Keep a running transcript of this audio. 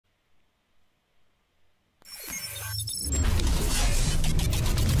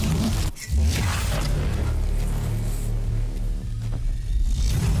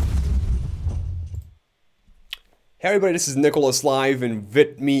Hey everybody, this is Nicholas Live, and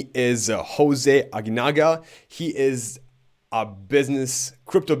with me is Jose Aguinaga. He is a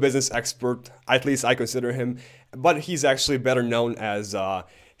crypto business expert, at least I consider him, but he's actually better known as a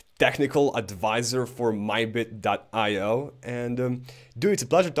technical advisor for mybit.io. And dude, it's a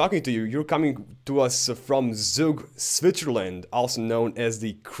pleasure talking to you. You're coming to us from Zug, Switzerland, also known as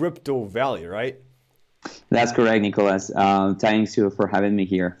the Crypto Valley, right? That's correct, Nicholas. Thanks you for having me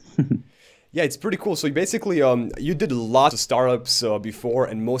here. Yeah, it's pretty cool. So you basically, you did lots of startups before,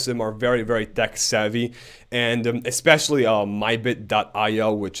 and most of them are very, very tech savvy, and especially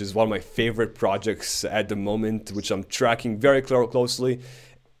mybit.io, which is one of my favorite projects at the moment, which I'm tracking very closely.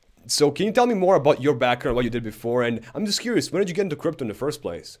 So can you tell me more about your background, what you did before? And I'm just curious, when did you get into crypto in the first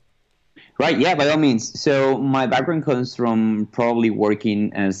place? Right, yeah, by all means. So my background comes from probably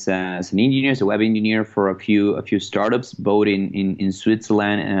working as an engineer, as a web engineer for a few startups, both in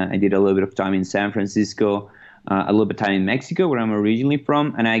Switzerland. I did a little bit of time in San Francisco, a little bit of time in Mexico, where I'm originally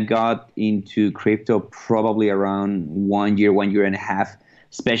from, and I got into crypto probably around 1 year and a half,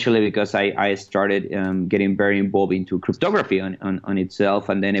 especially because I started getting very involved into cryptography on itself,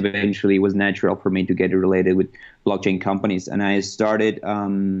 and then eventually it was natural for me to get related with blockchain companies, and I started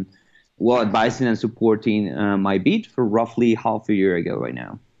advising and supporting my beat for roughly half a year ago right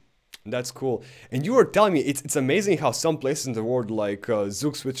now. That's cool. And you were telling me it's amazing how some places in the world like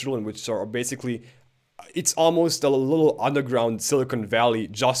Zug, Switzerland, which are basically, it's almost a little underground Silicon Valley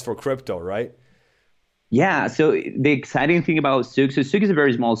just for crypto, right? Yeah, so the exciting thing about Zug, so Zug is a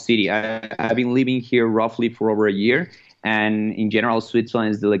very small city. I've been living here roughly for over a year, and in general,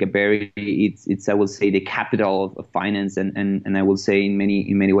 Switzerland is like a very, it's I will say the capital of finance, and I will say in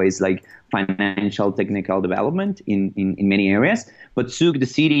many ways like financial technical development in many areas. But Zug, the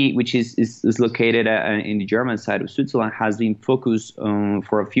city, which is located in the German side of Switzerland, has been focused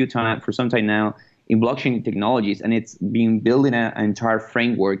for some time now in blockchain technologies, and it's been building an entire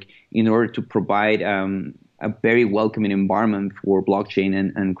framework in order to provide a very welcoming environment for blockchain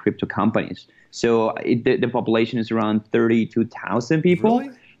and crypto companies. So the population is around 32,000 people.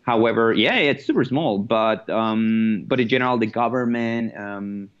 Really? However, yeah, it's super small, but in general, the government,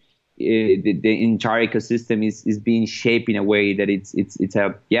 the entire ecosystem is being shaped in a way that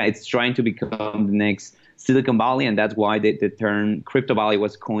it's trying to become the next Silicon Valley, and that's why the term Crypto Valley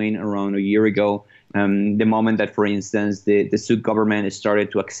was coined around a year ago. The moment that, for instance, the Sud government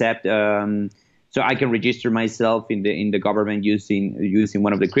started to accept, so I can register myself in the government using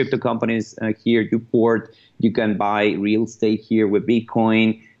one of the crypto companies here. You can buy real estate here with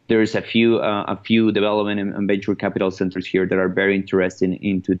Bitcoin. There's a few development and venture capital centers here that are very interested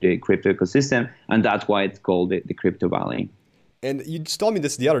into the crypto ecosystem, and that's why it's called the Crypto Valley. And you just told me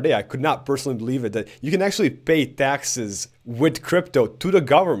this the other day. I could not personally believe it, that you can actually pay taxes with crypto to the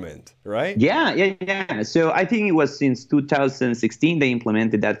government, right? Yeah. So I think it was since 2016 they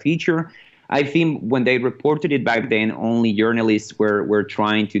implemented that feature. I think when they reported it back then, only journalists were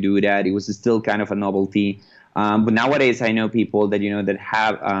trying to do that. It was still kind of a novelty. But nowadays, I know people that that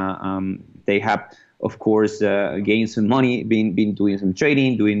have they have, of course, gained some money, been doing some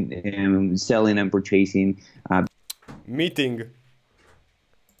trading, doing selling and purchasing. Meeting.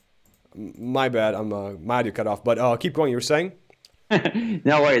 My bad. I'm my audio cut off. But keep going. You were saying?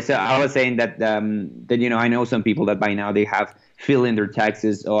 No worries. So I was saying that I know some people that by now they have filled in their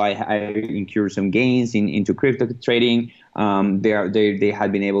taxes. Oh, I incurred some gains into crypto trading. They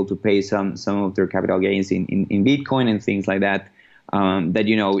had been able to pay some of their capital gains in Bitcoin and things like that.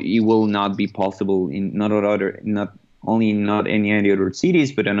 It will not be possible in not any other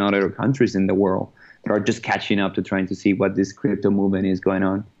cities, but in other countries in the world that are just catching up to trying to see what this crypto movement is going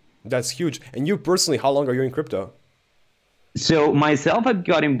on. That's huge. And you personally, how long are you in crypto? So myself, I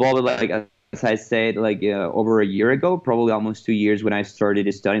got involved, like as I said, like over a year ago, probably almost 2 years when I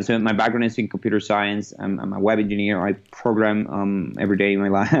started studying. So my background is in computer science. I'm a web engineer. I program every day in my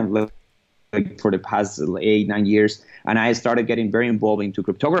life, like for the past 8, 9 years. And I started getting very involved into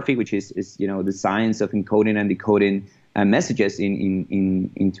cryptography, which is the science of encoding and decoding messages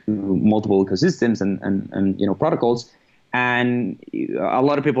into multiple ecosystems and protocols. And a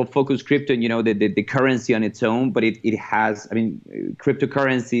lot of people focus crypto on, the currency on its own, but it has,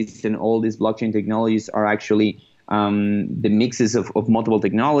 cryptocurrencies and all these blockchain technologies are actually the mixes of multiple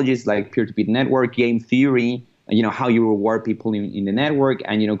technologies like peer-to-peer network, game theory, how you reward people in the network,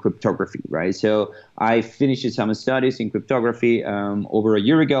 and, cryptography, right? So I finished some studies in cryptography over a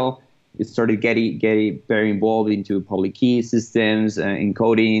year ago. It started getting very involved into public key systems,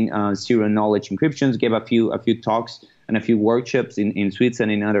 encoding, zero knowledge encryptions, gave a few talks and a few workshops in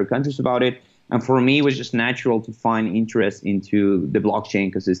Switzerland and in other countries about it. And for me, it was just natural to find interest into the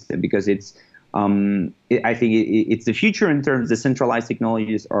blockchain ecosystem because it's I think it's the future in terms decentralized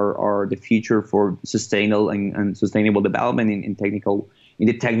technologies are the future for sustainable and sustainable development in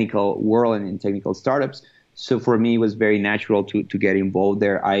the technical world and in technical startups. So for me, it was very natural to get involved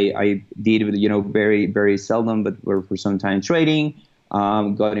there. I did, very, very seldom, but for some time trading.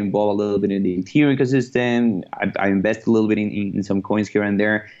 Got involved a little bit in the Ethereum ecosystem. I invested a little bit in some coins here and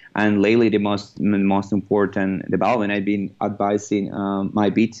there. And lately, the most important development, I've been advising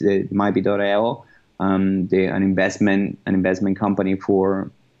MyBit.io, an investment company for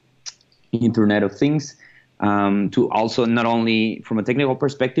Internet of Things, to also not only from a technical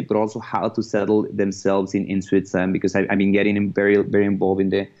perspective, but also how to settle themselves in Switzerland, because I've been getting very, very involved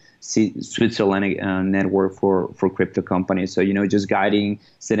in the Switzerland network for crypto companies. So, just guiding,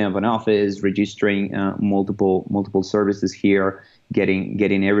 setting up an office, registering multiple services here,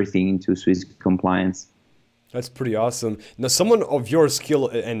 getting everything into Swiss compliance. That's pretty awesome. Now, someone of your skill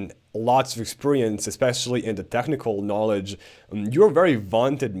and lots of experience, especially in the technical knowledge, you're a very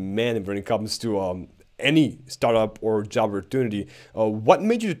vaunted man when it comes to any startup or job opportunity. What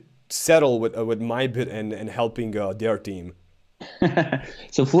made you settle with MyBit and helping their team?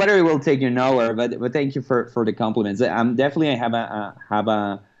 So flattery will take you nowhere, but thank you for the compliments. Definitely I have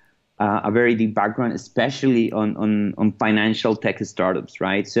a very deep background, especially on financial tech startups,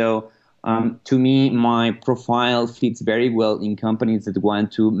 right? So to me, my profile fits very well in companies that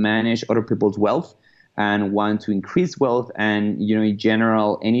want to manage other people's wealth and want to increase wealth, and in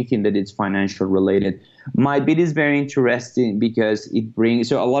general anything that is financial related. My bit is very interesting because it brings.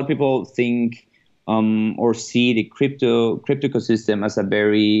 So a lot of people think or see the crypto ecosystem as a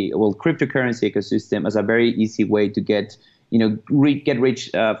very cryptocurrency ecosystem as a very easy way to get get rich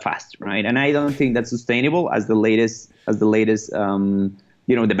fast, right? And I don't think that's sustainable as the latest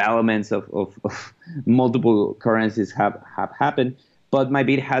developments of multiple currencies have happened. But my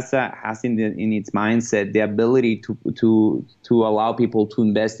bit has in its mindset the ability to allow people to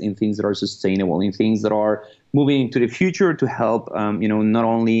invest in things that are sustainable, in things that are moving into the future to help not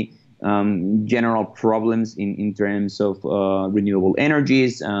only general problems in terms of renewable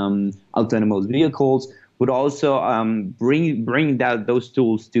energies, autonomous vehicles, but also bring those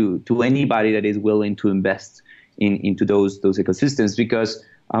tools to anybody that is willing to invest into those ecosystems. Because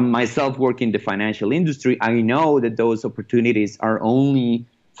myself working in the financial industry, I know that those opportunities are only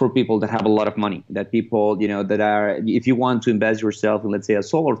for people that have a lot of money. That people, that are, if you want to invest yourself in, let's say, a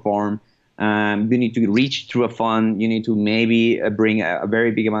solar farm, you need to reach through a fund. You need to maybe bring a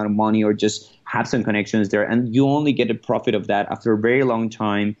very big amount of money or just have some connections there, and you only get a profit of that after a very long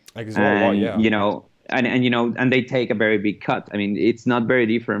time. Well, yeah. And they take a very big cut. I mean, it's not very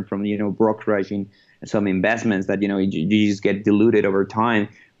different from brokerage in some investments that you just get diluted over time.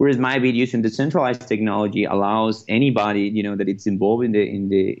 Whereas MyBit, using decentralized technology, allows anybody that it's involved in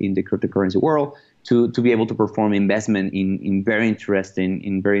the cryptocurrency world to be able to perform investment in very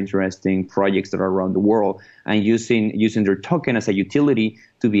interesting projects that are around the world, and using their token as a utility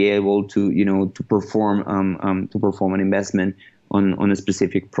to be able to to perform an investment on a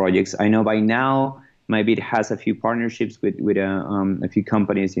specific projects. I know by now MyBit has a few partnerships with a few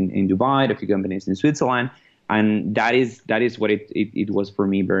companies in Dubai, a few companies in Switzerland, and that is what it was for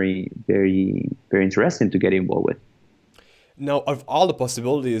me very, very, very interesting to get involved with. Now, of all the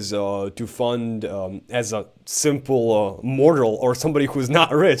possibilities to fund as a simple mortal or somebody who's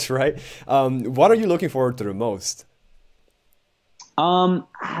not rich, right? What are you looking forward to the most? To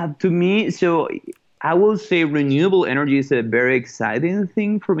me, so I will say renewable energy is a very exciting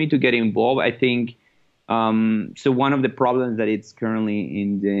thing for me to get involved. I think so. One of the problems that it's currently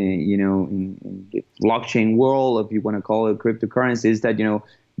in the in the blockchain world, if you want to call it cryptocurrency, is that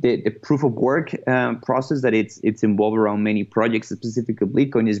the proof of work process that it's involved around many projects, specifically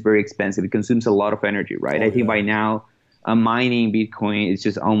Bitcoin, is very expensive. It consumes a lot of energy, right? I think by now, mining Bitcoin is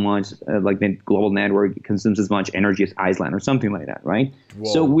just how much like the global network consumes as much energy as Iceland or something like that, right?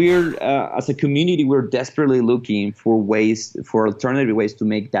 Whoa. So we're as a community, we're desperately looking for alternative ways to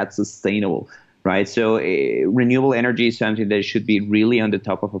make that sustainable, right? So renewable energy is something that should be really on the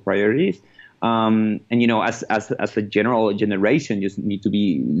top of our priorities. And as a general generation, just need to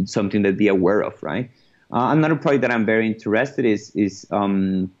be something that be aware of, right? Another project that I'm very interested is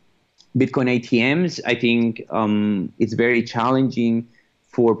Bitcoin ATMs. I think it's very challenging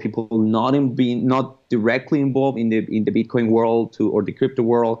for people not directly involved in the Bitcoin world or the crypto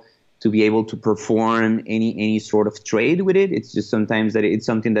world to be able to perform any sort of trade with it. It's just sometimes that it's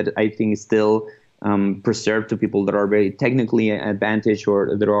something that I think is still preserved to people that are very technically advantaged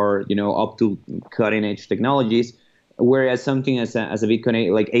or that are up to cutting edge technologies. Whereas something as a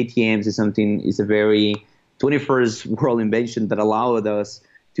Bitcoin like ATMs is a very 21st world invention that allowed us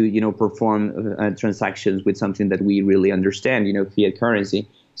to perform transactions with something that we really understand, fiat currency.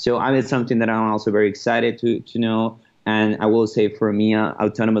 So it's something that I'm also very excited to know. And I will say for me,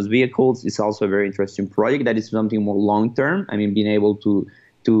 autonomous vehicles is also a very interesting project. That is something more long term. I mean, being able to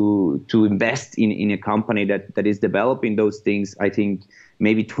invest in a company that is developing those things. I think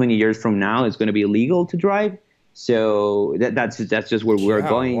maybe 20 years from now, it's going to be illegal to drive. So that's just where we're Yeah,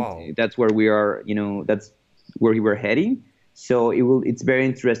 going. wow. That's where we are. That's where we're heading. So it's very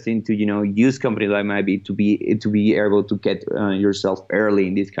interesting to use companies like maybe to be able to get yourself early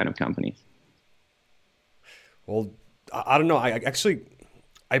in these kind of companies. Well, I don't know.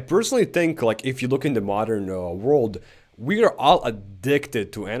 I personally think like if you look in the modern world, we are all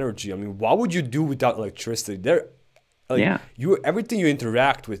addicted to energy. I mean, what would you do without electricity? Like Yeah. everything you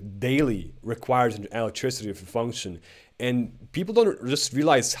interact with daily requires electricity to function, and people don't just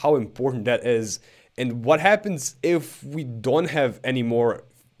realize how important that is. And what happens if we don't have any more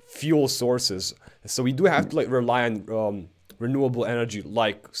fuel sources? So we do have to like rely on renewable energy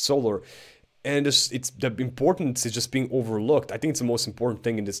like solar, and it's the importance is just being overlooked. I think it's the most important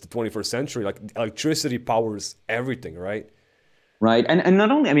thing in this the 21st century. Like electricity powers everything, right? Right. And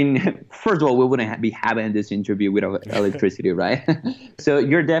not only, I mean, first of all, we wouldn't be having this interview without electricity, right? So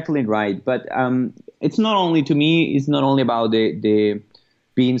you're definitely right. But it's not only, to me, it's not only about the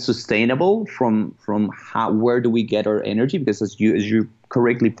being sustainable from how, where do we get our energy? Because as you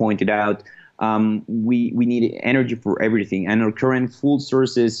correctly pointed out, we need energy for everything. And our current food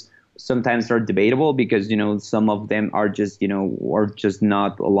sources sometimes are debatable because, some of them are just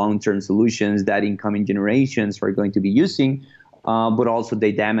not long-term solutions that incoming generations are going to be using, but also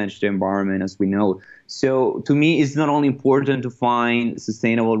they damage the environment, as we know. So to me, it's not only important to find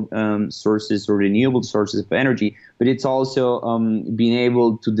sustainable sources or renewable sources of energy, but it's also being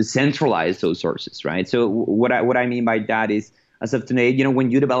able to decentralize those sources, right? So what I mean by that is, as of today,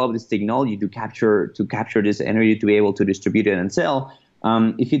 when you develop this technology to capture this energy to be able to distribute it and sell,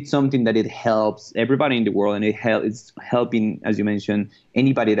 if it's something that it helps everybody in the world and it's helping, as you mentioned,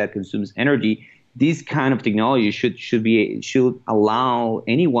 anybody that consumes energy, this kind of technology should allow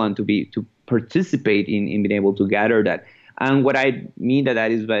anyone to participate in being able to gather that. And what I mean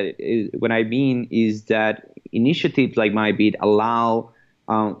what I mean is that initiatives like MyBit allow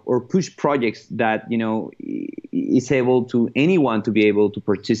or push projects that is able to anyone to be able to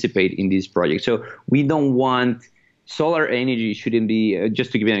participate in these projects. So we don't want solar energy shouldn't be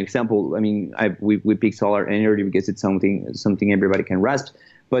just to give you an example. I mean, we pick solar energy because it's something everybody can grasp.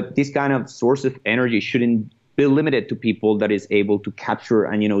 But this kind of source of energy shouldn't be limited to people that is able to capture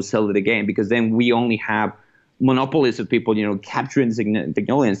and sell it again, because then we only have monopolies of people capturing the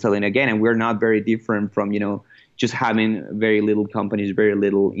technology and selling it again, and we're not very different from just having very little companies, very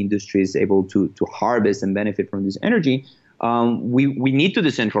little industries able to harvest and benefit from this energy. We need to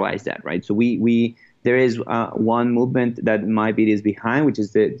decentralize that, right? So we there is one movement that MyBit is behind, which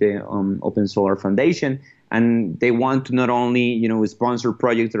is the Open Solar Foundation, and they want to not only sponsor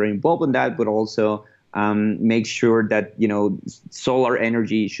projects that are involved in that, but also make sure that solar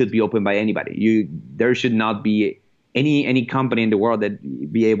energy should be open by anybody. There should not be any company in the world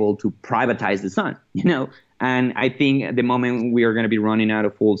that be able to privatize the sun. And I think at the moment we are going to be running out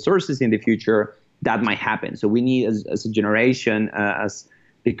of old sources in the future, that might happen. So we need, as a generation, as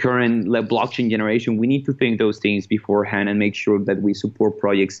the current blockchain generation, we need to think those things beforehand and make sure that we support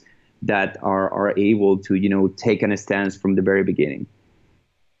projects that are able to take a stance from the very beginning.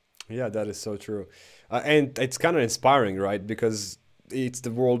 Yeah, that is so true. And it's kind of inspiring, right? Because it's the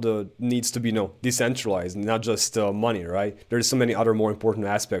world needs to be decentralized, not just money, right? There's so many other more important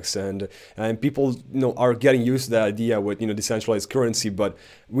aspects, and people are getting used to the idea with decentralized currency, but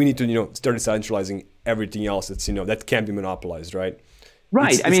we need to start decentralizing everything else that's that can't be monopolized, right?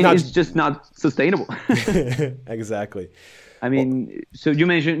 Right. I mean, not it's just not sustainable. exactly. I Well, mean, so you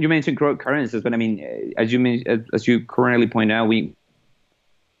mentioned currencies, but I mean, as you currently point out, we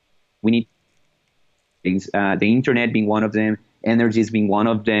need things. The internet being one of them, energies being one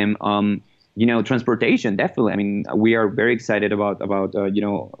of them. Transportation definitely. I mean, we are very excited about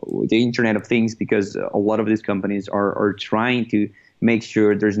the Internet of Things, because a lot of these companies are trying to make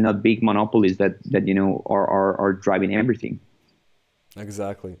sure there's not big monopolies that are driving everything.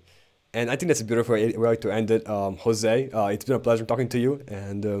 exactly. And I think that's a beautiful way to end it, Jose. It's been a pleasure talking to you,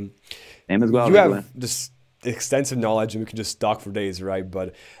 and Same as well, you have Nicola. this extensive knowledge, and we can just talk for days, right?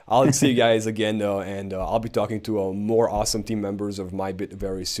 But I'll see you guys again, though, and I'll be talking to more awesome team members of MyBit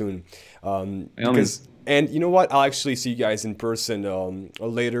very soon. By all means. And you know what? I'll actually see you guys in person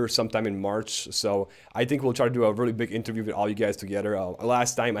later, sometime in March. So I think we'll try to do a really big interview with all you guys together.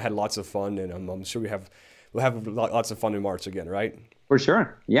 Last time I had lots of fun, and I'm sure we'll have lots of fun in March again, right? For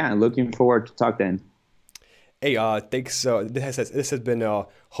sure. Yeah, looking forward to talk then. Hey, thanks. This has been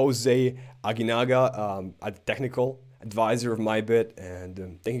Jose Aguinaga, a technical advisor of MyBit,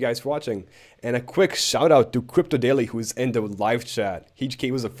 and thank you guys for watching. And a quick shout out to Crypto Daily, who's in the live chat. He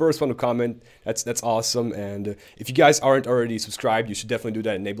was the first one to comment. That's awesome. And if you guys aren't already subscribed, you should definitely do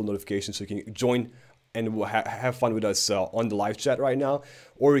that. Enable notifications so you can join and we'll have fun with us on the live chat right now.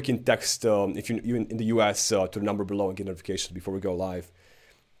 Or you can text if you're in the US to the number below and get notifications before we go live.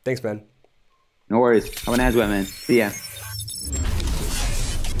 Thanks, man. No worries. Have a nice one, man. See ya.